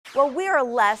Well, we are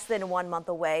less than 1 month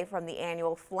away from the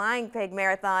annual Flying Pig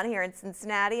Marathon here in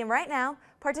Cincinnati, and right now,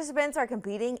 participants are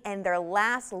competing in their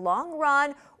last long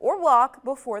run or walk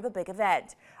before the big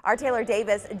event. Our Taylor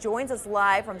Davis joins us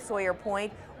live from Sawyer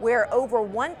Point, where over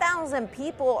 1,000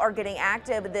 people are getting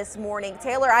active this morning.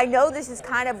 Taylor, I know this is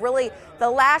kind of really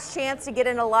the last chance to get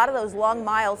in a lot of those long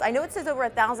miles. I know it says over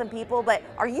 1,000 people, but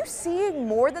are you seeing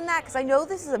more than that? Because I know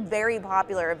this is a very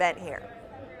popular event here.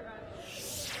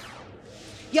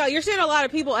 Yeah, you're seeing a lot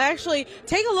of people. Actually,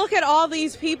 take a look at all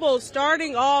these people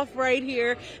starting off right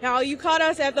here. Now, you caught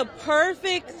us at the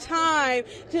perfect time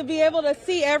to be able to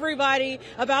see everybody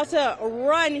about to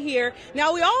run here.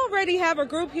 Now, we already have a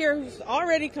group here who's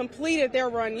already completed their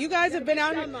run. You guys have been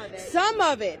out here. Some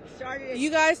of it. You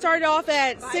guys started off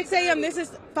at 6 a.m. This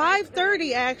is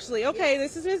 5:30 actually. Okay,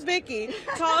 this is Miss Vicky.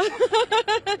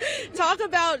 Talk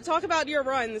about your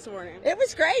run this morning. It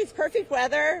was great. It's perfect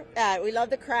weather. We love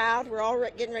the crowd. We're all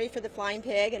getting ready for the Flying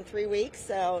Pig in 3 weeks,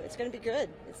 so it's going to be good.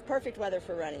 It's perfect weather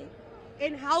for running.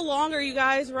 And how long are you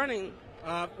guys running?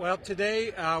 Well,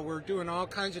 today we're doing all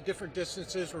kinds of different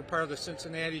distances. We're part of the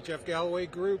Cincinnati Jeff Galloway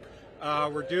group.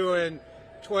 We're doing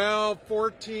 12,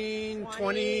 14,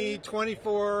 20,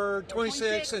 24,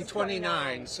 26, and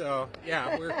 29. So,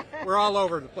 yeah, we're all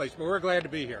over the place, but we're glad to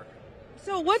be here.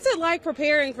 So what's it like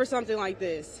preparing for something like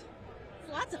this?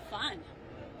 It's lots of fun.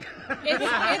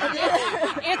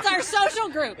 It's our social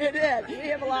group. It is. We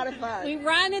have a lot of fun. We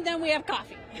run and then we have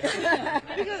coffee.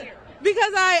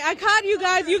 Because I caught you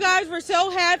guys. You guys were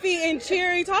so happy and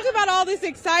cheering. Talk about all this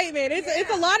excitement. It's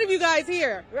a lot of you guys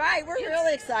here. Right. We're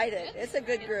really excited. It's a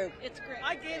good group. It's great.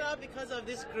 I get up because of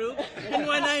this group, and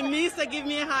when I miss, they give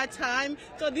me a hard time.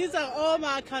 So these are all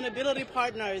my accountability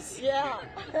partners. Yeah.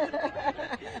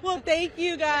 Well, thank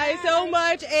you guys so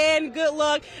much, and good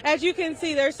luck. As you can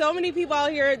see, there's so many people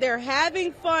out here. They're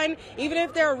having fun, even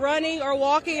if they're running or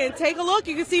walking. And take a look.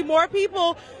 You can see more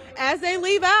people as they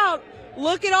leave out.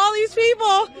 Look at all these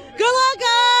people. Good luck,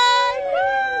 guys.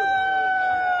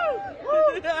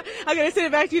 I'm going to send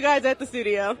it back to you guys at the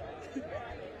studio.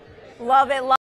 Love it.